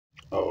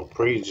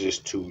Praises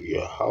to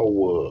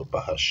Yahweh,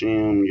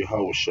 Bahashem,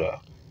 Yahweh Shah.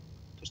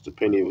 That's the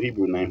Paleo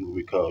Hebrew name who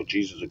we call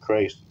Jesus of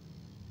Christ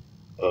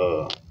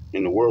uh,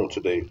 in the world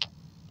today.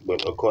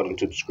 But according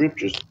to the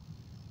scriptures,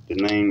 the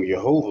name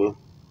Jehovah,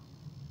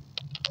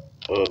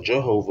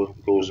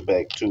 goes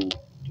back to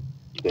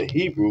the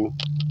Hebrew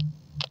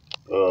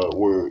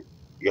word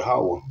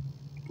Yahweh.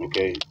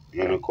 Okay,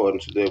 and according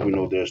to that, we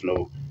know there's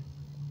no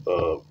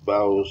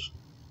vowels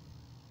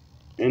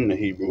in the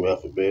Hebrew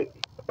alphabet.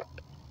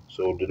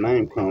 So the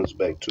name comes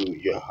back to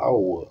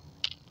Yahweh,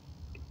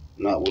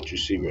 not what you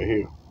see right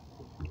here.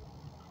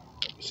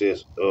 It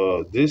says,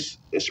 this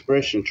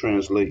expression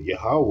translates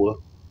Yahweh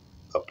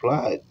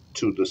applied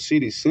to the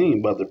city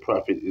seen by the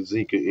prophet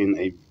Ezekiel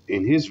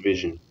in his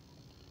vision,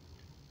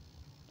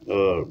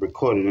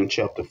 recorded in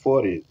chapter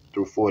 40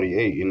 through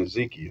 48 in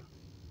Ezekiel.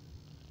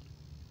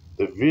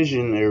 The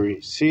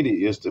visionary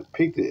city is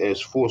depicted as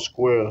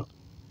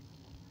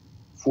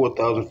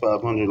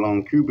 4,500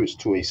 long cubits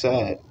to a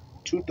side,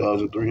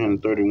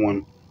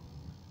 2,331,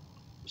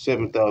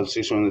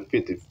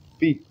 7,650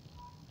 feet,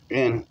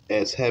 and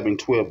as having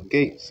 12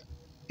 gates,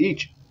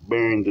 each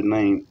bearing the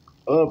name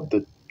of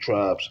the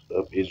tribes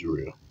of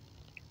Israel.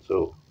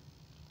 So,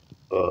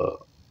 uh,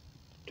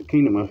 the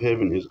kingdom of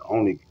heaven is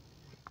only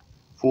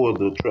for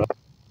the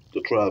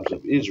tribes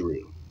of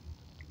Israel.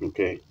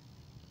 Okay,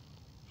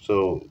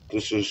 so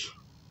this is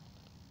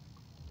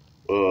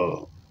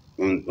uh,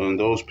 and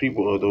those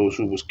people are those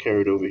who was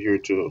carried over here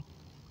to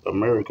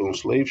America on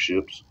slave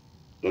ships,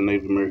 the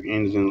Native American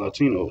Indians and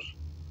Latinos.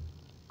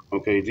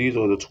 Okay, these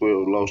are the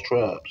 12 lost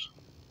tribes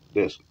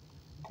that's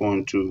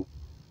going to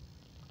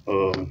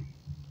um,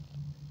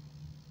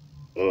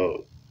 uh,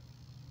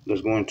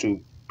 that's going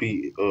to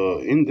be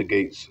in the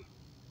gates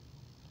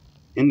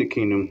in the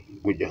kingdom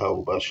with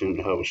Yahweh Bashem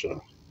Yahweh Shah.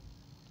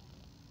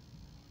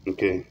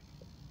 Okay,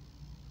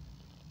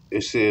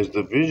 it says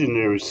the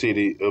visionary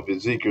city of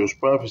Ezekiel's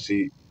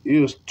prophecy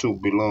is to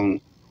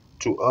belong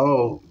to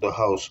all the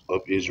house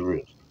of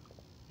Israel.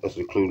 That's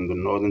including the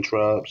northern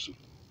tribes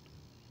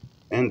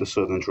and the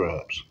southern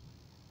tribes.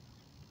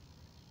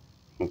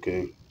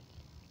 Okay,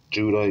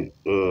 Judite,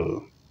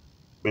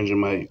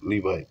 Benjamite,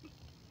 Levite.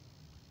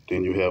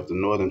 Then you have the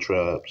northern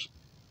tribes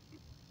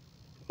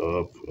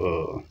of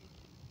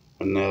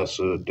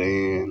Manasseh,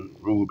 Dan,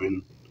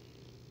 Reuben,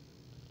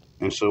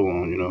 and so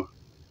on.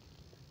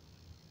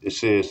 It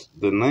says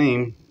the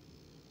name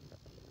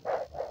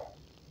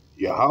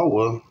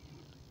Yahweh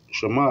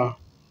Shema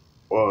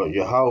or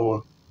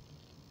Yahweh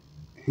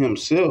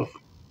Himself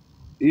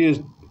is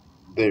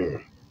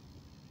there,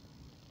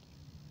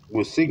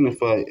 will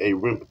signify a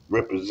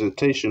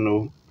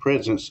representational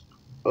presence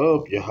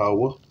of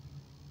Yahweh,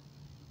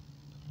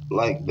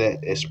 like that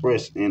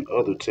expressed in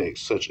other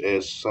texts, such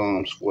as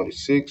Psalms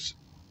 46,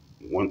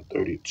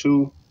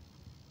 132,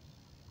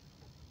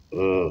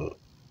 uh,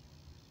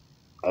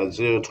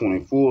 Isaiah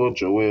 24,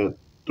 Joel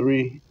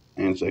 3,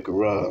 and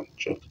Zechariah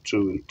chapter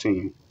 2 and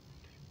 10.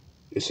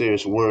 It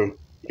says, where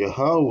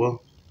Yahweh,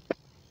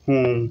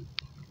 whom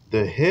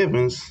the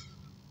heavens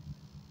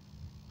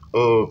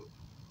of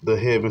the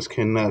heavens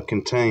cannot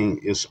contain,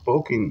 is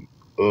spoken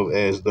of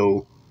as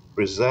though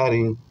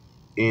residing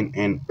in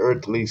an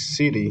earthly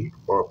city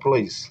or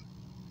place.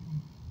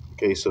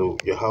 Okay, so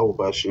Yahweh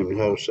Bashem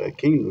Yahweh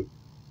kingdom,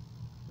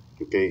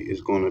 okay,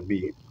 is going to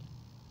be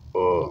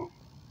on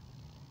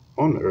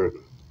the earth.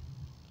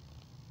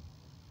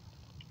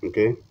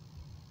 Okay,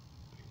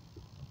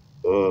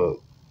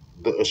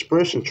 the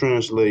expression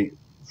translate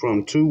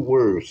from two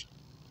words,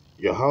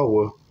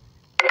 Yahweh,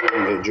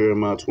 at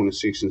Jeremiah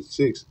 26 and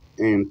 6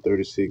 and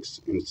 36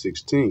 and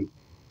 16.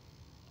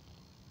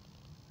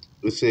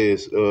 It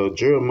says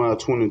Jeremiah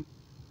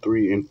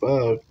 23 and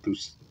 5 through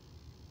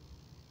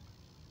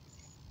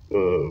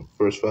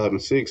verse 5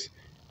 and 6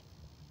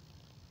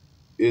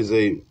 is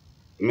a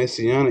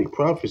messianic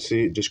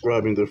prophecy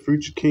describing the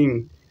future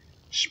king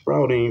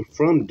sprouting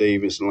from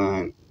David's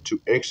line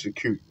to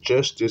execute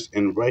justice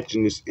and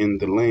righteousness in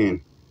the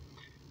land,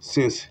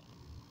 since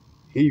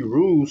he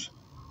rules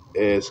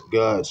as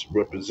God's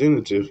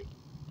representative,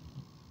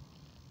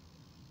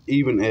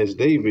 even as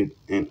David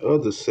and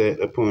others sat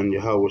upon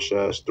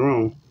Yahweh's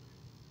throne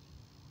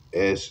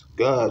as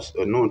God's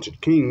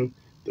anointed king.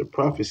 The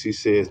prophecy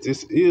says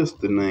this is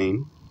the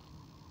name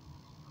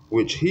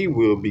which he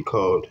will be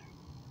called.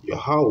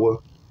 Yahweh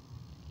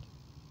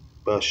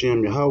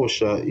Bashem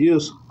Yahweh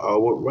is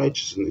our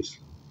righteousness.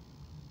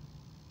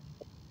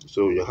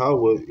 So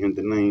Yahweh in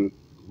the name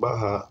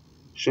Baha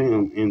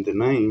Shem in the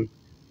name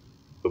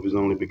of his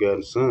only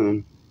begotten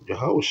son,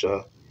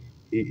 Yahweh,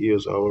 he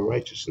is our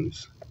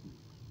righteousness.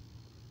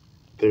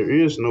 There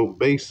is no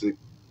basis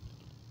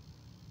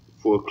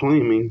for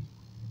claiming,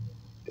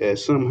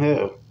 as some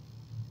have,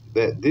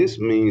 that this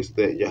means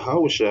that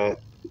Yahweh,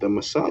 the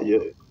Messiah,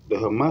 the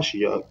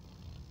Hamashiach,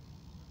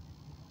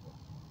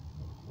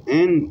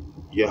 and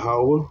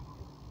Yahweh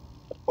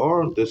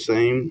are the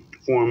same,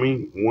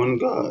 forming one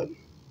God.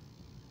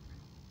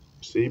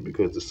 See,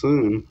 because the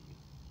Son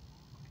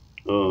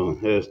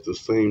has the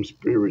same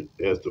spirit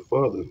as the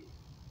Father.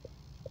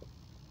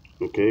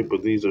 Okay,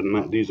 but these are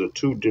not. These are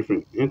two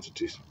different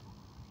entities.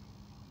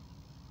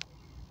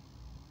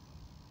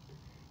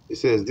 It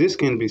says this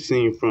can be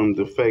seen from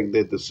the fact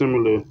that the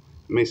similar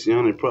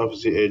messianic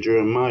prophecy at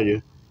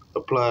Jeremiah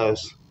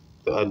applies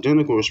the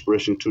identical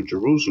expression to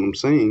Jerusalem,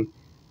 saying,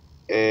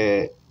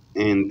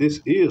 "And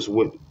this is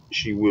what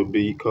she will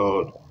be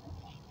called,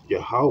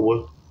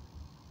 Yahweh,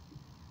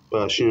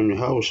 Hashem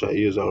Yahushua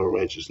is our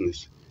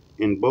righteousness."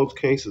 In both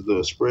cases, the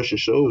expression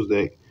shows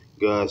that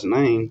God's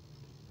name,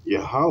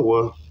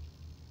 Yahweh,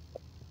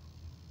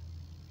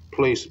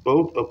 placed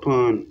both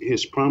upon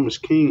his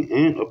promised king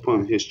and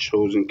upon his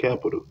chosen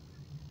capital,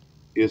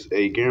 is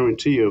a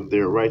guarantee of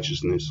their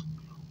righteousness.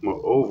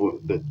 Moreover,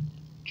 the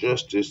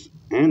justice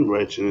and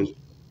righteousness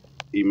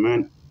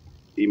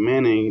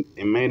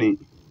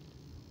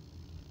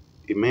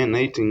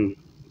emanating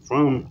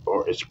from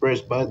or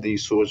expressed by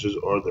these sources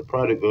are the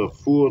product of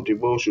full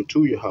devotion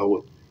to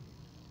Yahweh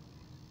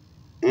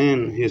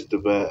and his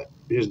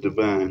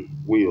divine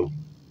will,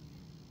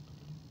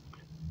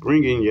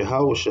 bringing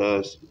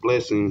Yahushua's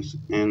blessings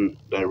and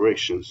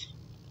directions.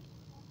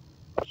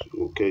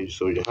 Okay,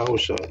 so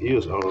Yahushua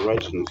is our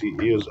righteousness. He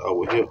is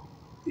our help.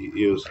 He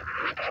is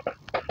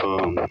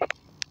um, the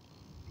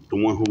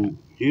one who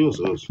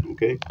heals us.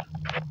 Okay,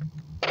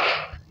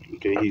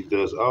 okay. He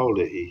does all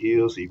that. He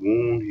heals. He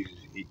wounds.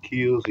 He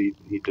kills. He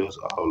does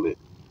all that.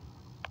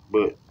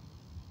 But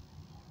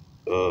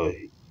uh,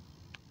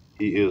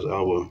 he is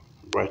our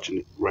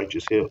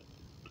righteous help.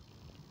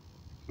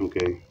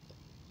 Okay,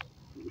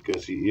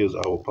 because he is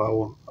our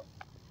power,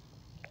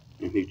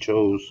 and he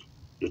chose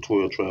the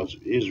 12 tribes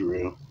of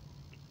Israel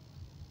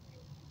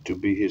to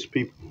be his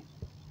people.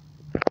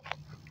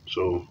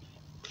 So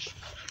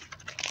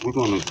I'm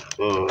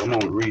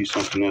gonna read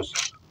something else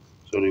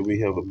so that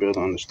we have a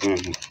better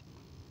understanding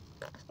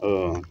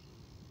uh,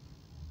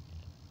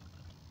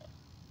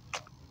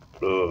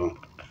 uh,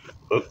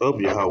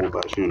 of Yahweh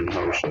by Shem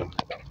Yahushua.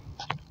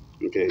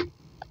 Okay,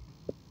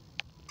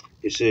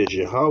 it says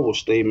Yahweh's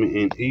statement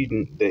in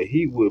Eden that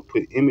he would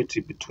put enmity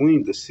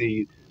between the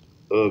seed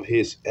of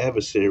his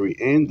adversary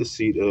and the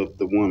seed of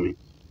the woman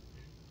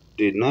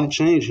did not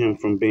change him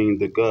from being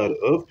the God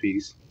of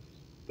peace.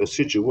 The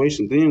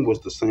situation then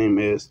was the same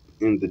as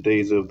in the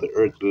days of the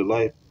earthly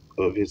life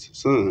of his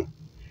son,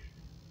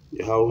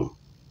 Yahweh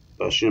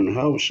Hashem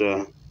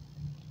Yahushua,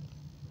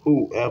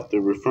 who,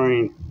 after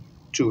referring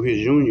to his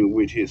union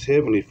with his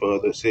heavenly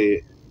Father,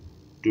 said,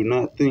 "Do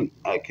not think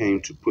I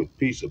came to put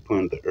peace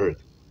upon the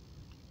earth.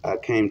 I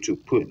came to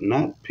put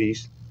not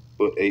peace,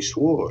 but a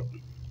sword."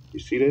 You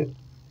see that?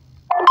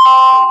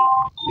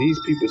 These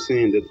people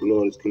saying that the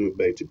Lord is coming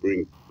back to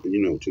bring,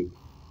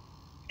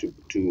 to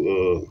to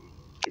uh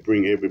to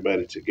bring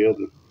everybody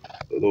together.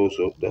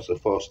 That's a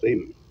false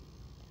statement.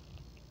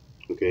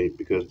 Okay,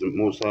 because the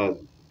Most High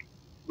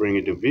bring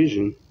a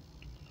division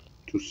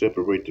to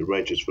separate the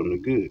righteous from the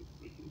good,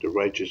 the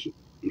righteous.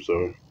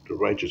 The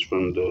righteous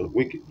from the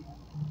wicked.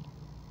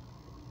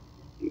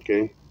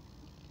 Okay,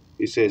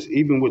 he says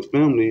even with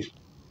families,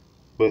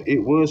 but it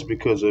was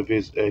because of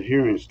his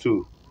adherence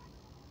to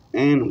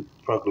and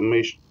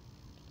proclamation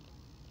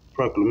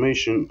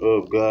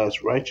of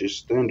God's righteous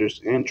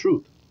standards and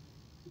truth.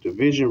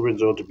 Division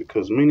resulted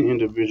because many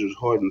individuals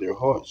hardened their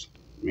hearts,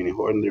 meaning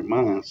hardened their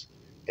minds,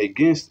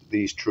 against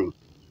these truths.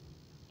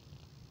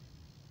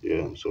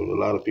 Yeah, so a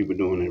lot of people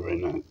doing it right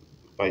now,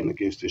 fighting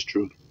against this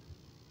truth.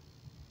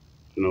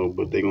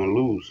 But they're gonna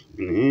lose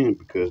in the end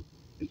because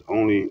it's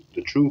only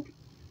the truth.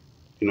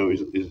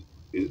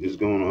 Is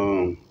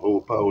gonna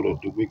overpower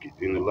the wicked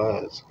and the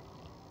lies.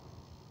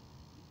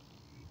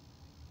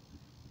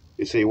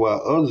 They say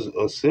while others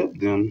accept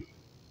them,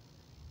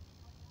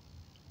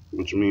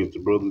 which means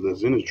the brothers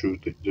that's in the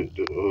truth,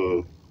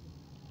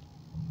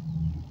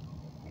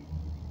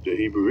 the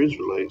Hebrew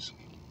Israelites,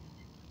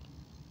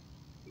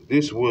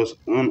 this was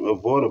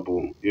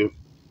unavoidable if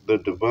the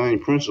divine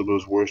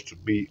principles were to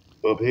be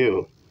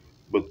upheld,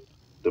 but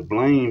the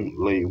blame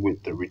lay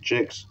with the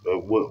rejects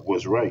of what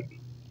was right.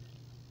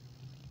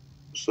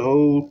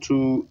 So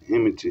too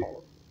enmity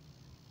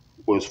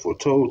was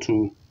foretold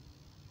to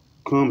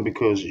come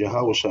because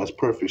Yahushua's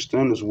perfect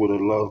standards would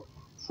allow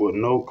for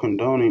no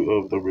condoning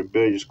of the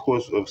rebellious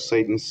course of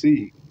Satan's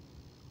seed.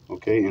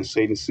 Okay, and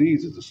Satan's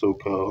seeds is the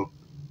so-called,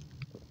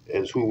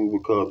 as who we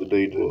would call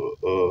today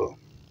the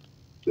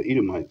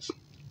Edomites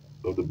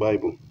of the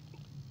Bible.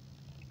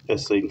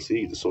 That's Satan's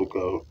seed, the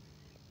so-called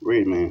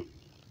red man.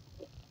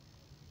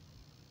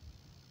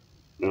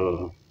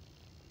 Uh,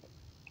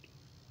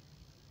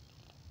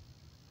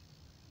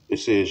 it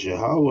says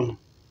Yahweh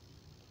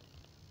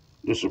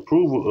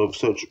disapproval of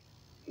such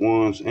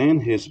ones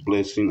and his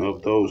blessing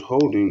of those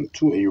holding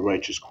to a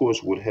righteous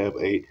course would have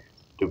a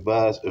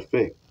devised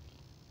effect,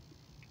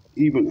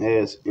 even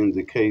as in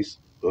the case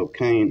of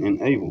Cain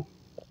and Abel.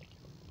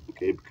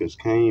 Okay, because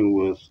Cain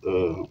was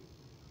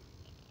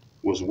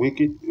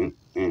wicked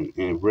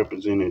and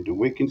represented the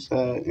wicked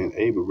side, and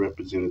Abel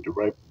represented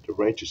the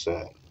righteous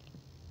side.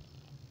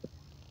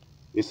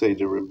 It says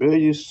the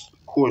rebellious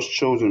course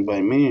chosen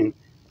by men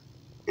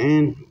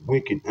and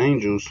wicked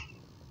angels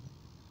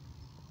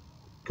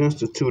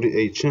constituted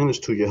a challenge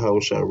to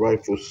Yahweh's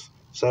rightful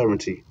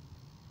sovereignty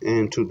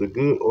and to the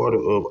good order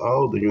of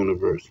all the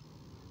universe.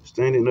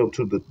 Standing up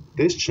to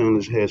this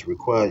challenge has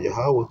required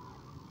Yahweh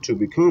to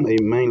become a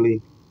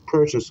mainly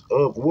person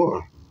of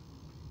war.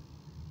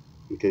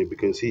 Okay,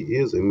 because he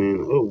is a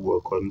man of war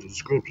according to the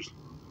scriptures,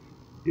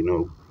 you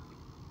know,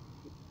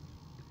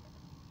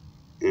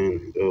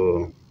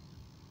 and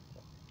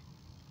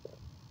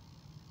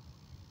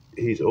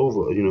he's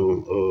over,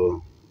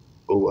 over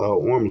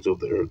all armies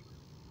of the earth.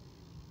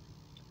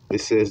 It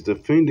says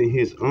defending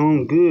his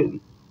own good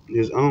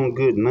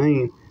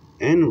name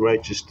and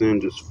righteous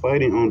standards,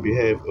 fighting on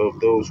behalf of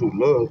those who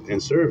love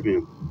and serve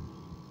him,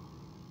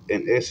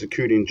 and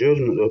executing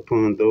judgment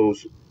upon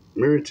those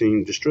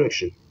meriting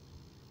destruction.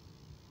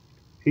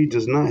 He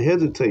does not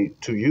hesitate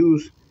to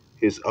use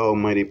his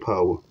almighty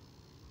power,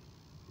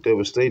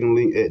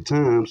 devastatingly at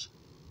times,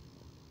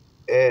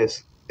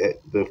 as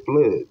at the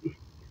flood,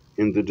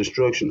 in the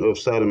destruction of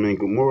Sodom and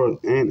Gomorrah,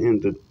 and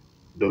in the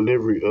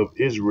delivery of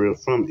Israel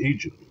from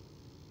Egypt.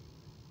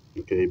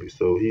 Okay,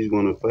 so he's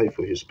going to fight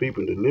for his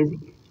people and deliver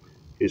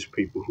his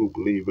people who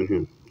believe in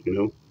him,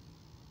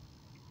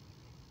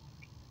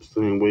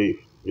 Same way,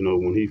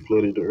 when he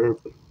flooded the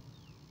earth,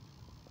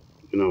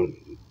 you know,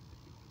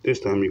 this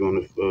time he's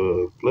going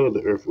to flood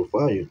the earth with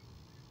fire,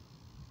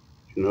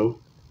 you know.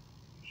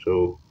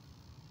 So,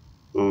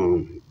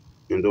 and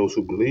those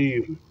who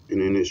believe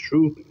and in his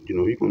truth,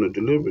 he's going to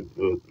deliver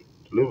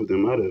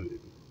them out of it.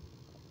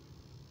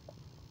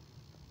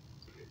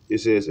 It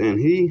says, and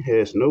he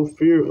has no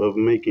fear of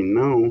making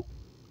known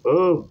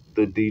of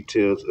the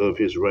details of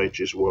his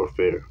righteous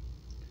warfare.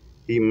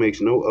 He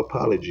makes no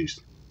apologies,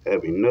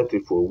 having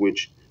nothing for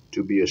which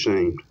to be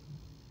ashamed.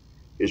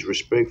 His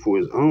respect for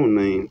his own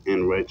name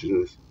and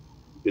righteousness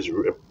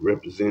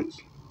represents.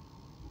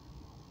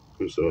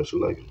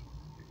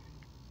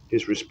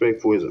 His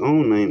respect for his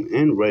own name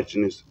and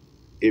righteousness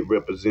it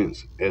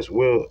represents, as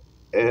well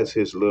as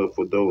his love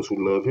for those who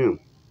love him,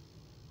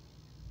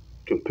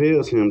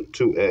 compels him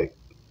to act.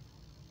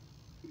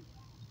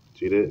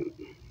 See that?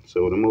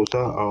 So the Most High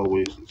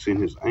always send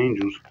his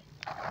angels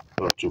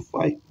to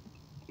fight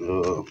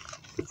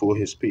before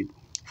his people.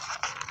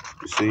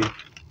 You see?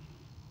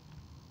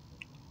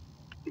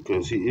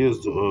 Because he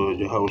is the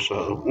Yahweh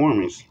of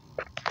armies.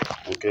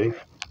 Okay?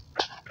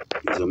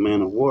 He's a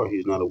man of war.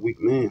 He's not a weak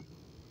man,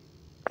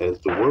 as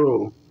the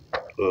world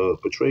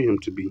portray him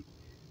to be,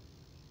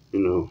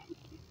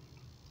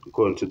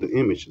 according to the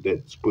image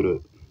that's put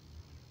up.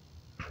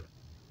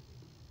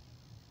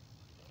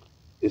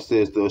 It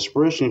says the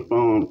expression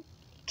found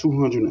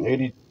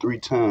 283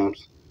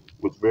 times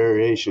with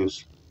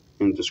variations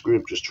in the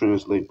scriptures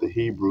translate the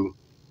Hebrew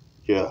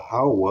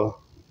Yahweh.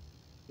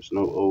 There's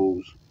no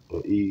O's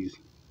or E's.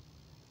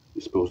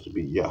 It's supposed to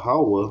be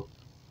Yahweh.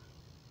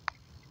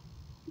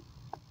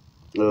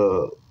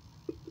 The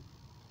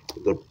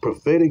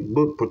prophetic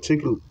book,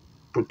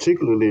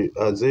 particularly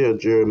Isaiah,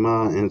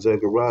 Jeremiah, and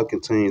Zechariah,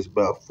 contains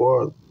by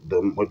far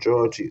the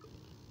majority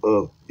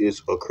of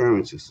its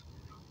occurrences.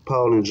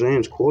 Paul and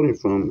James, quoting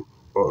from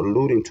or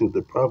alluding to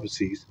the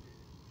prophecies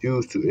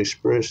used the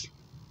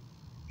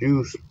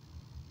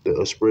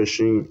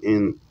expression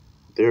in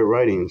their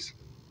writings.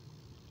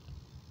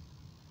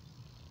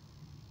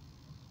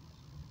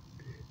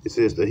 It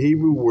says the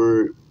Hebrew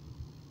word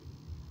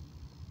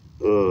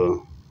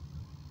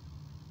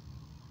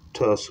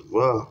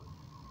tasva,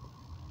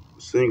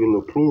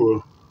 singular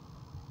plural,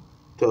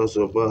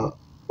 tasava,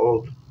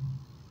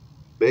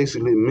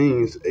 basically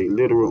means a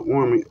literal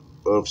army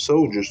of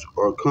soldiers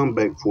or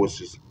combat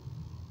forces,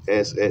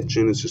 as at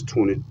Genesis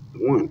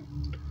 21.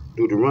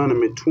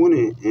 Deuteronomy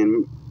 20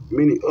 and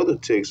many other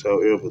texts,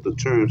 however, the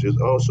term is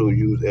also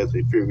used as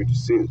a figurative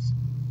sense,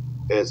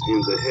 as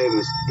in the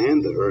heavens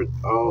and the earth,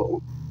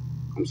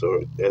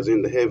 as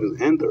in the heavens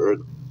and the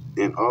earth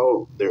and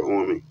all their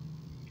army,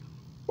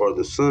 or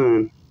the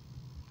sun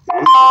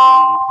and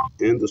the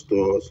moon and the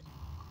stars,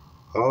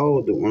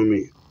 all the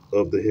army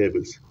of the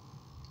heavens.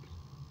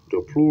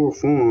 The plural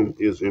form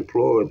is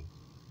employed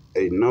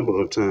a number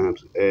of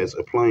times as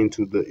applying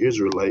to the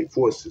Israelite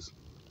forces.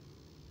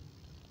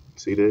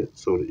 See that?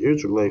 So the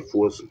Israelite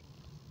force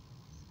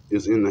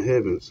is in the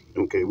heavens.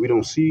 Okay, we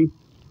don't see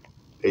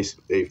a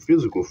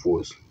physical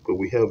force, but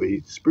we have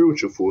a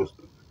spiritual force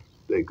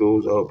that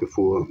goes out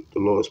before the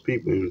Lord's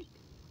people and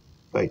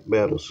fight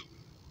battles.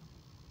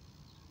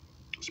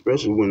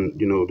 Especially when,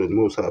 the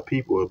Most High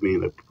people are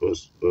being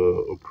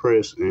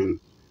oppressed and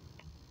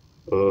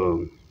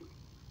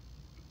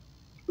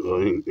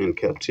in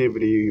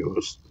captivity,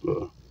 or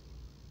the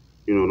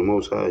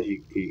Most High,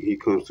 he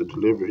comes to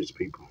deliver his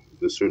people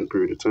in a certain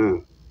period of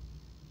time.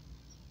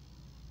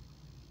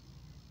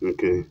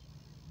 Okay.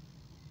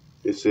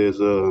 It says,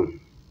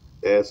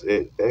 as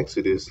at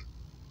Exodus,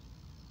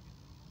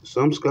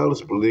 some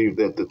scholars believe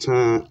that the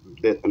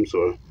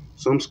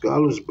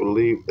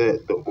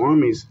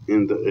armies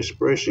in the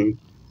expression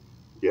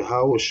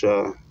Yahweh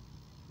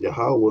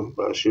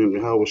Ba'ashem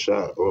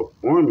Yahweh or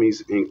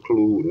armies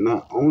include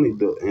not only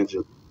the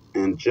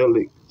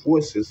angelic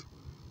forces,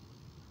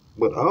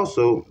 but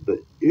also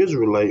the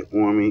Israelite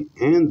army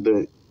and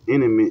the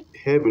enemy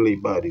heavenly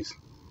bodies.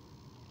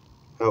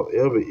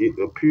 However, it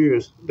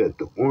appears that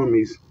the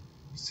armies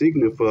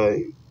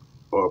signified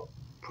are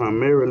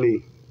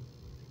primarily,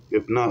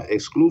 if not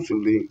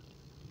exclusively,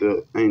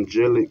 the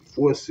angelic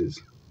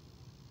forces.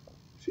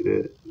 See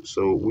that?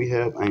 So we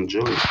have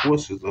angelic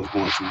forces that's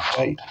going to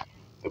fight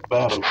the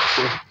battle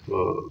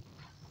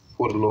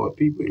for the Lord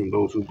people and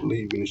those who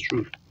believe in His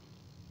truth.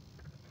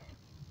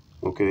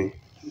 Okay?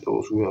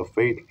 Those who have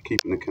faith,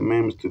 keeping the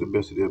commandments to the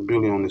best of their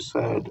ability on this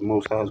side, the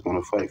Most High is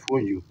going to fight for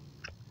you.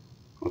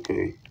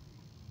 Okay?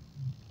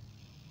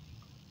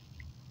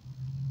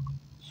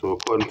 So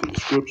according to the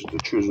scriptures, the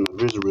children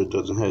of Israel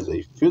doesn't have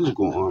a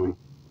physical army,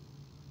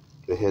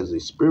 it has a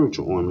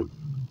spiritual army.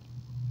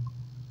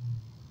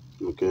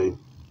 Okay?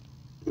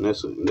 And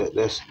that's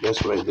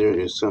right there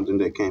is something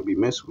that can't be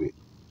messed with.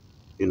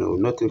 You know,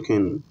 nothing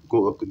can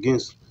go up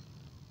against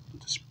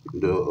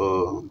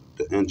the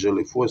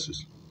angelic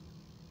forces.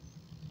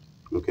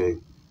 Okay,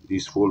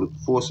 these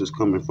forces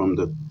coming from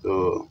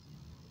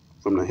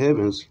the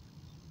heavens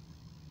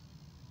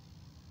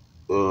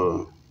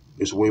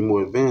is way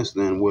more advanced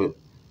than what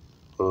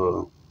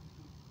uh,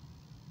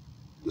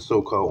 the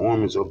so-called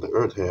armies of the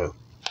earth have.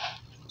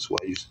 That's why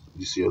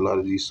you see a lot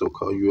of these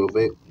so-called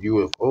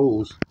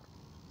UFOs,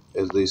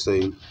 as they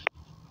say,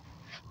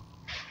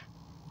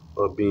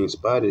 are being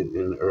spotted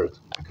in the earth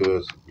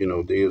because you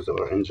know these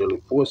are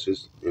angelic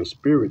forces and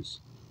spirits.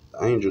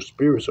 Angel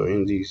spirits are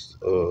in these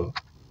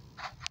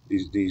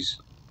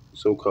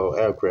so-called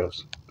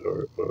aircrafts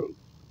or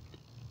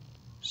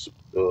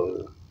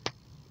uh,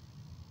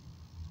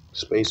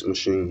 space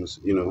machines.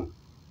 You know,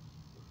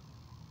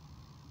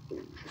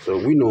 so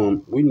we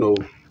know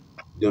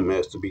them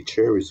as to be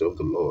chariots of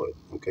the Lord.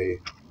 Okay,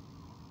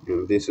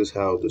 and this is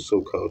how the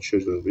so-called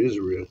children of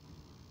Israel,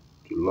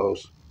 the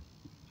lost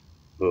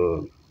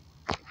uh,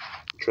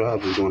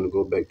 tribes, are going to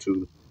go back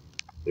to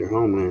their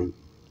homeland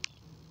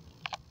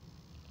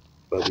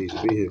by these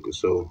vehicles.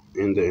 So,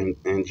 and the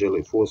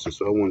angelic forces.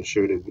 So, I want to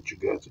share that with you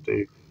guys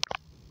today.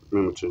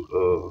 Remember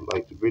to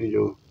like the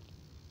video.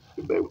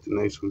 Get back with the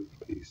next one.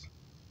 Peace.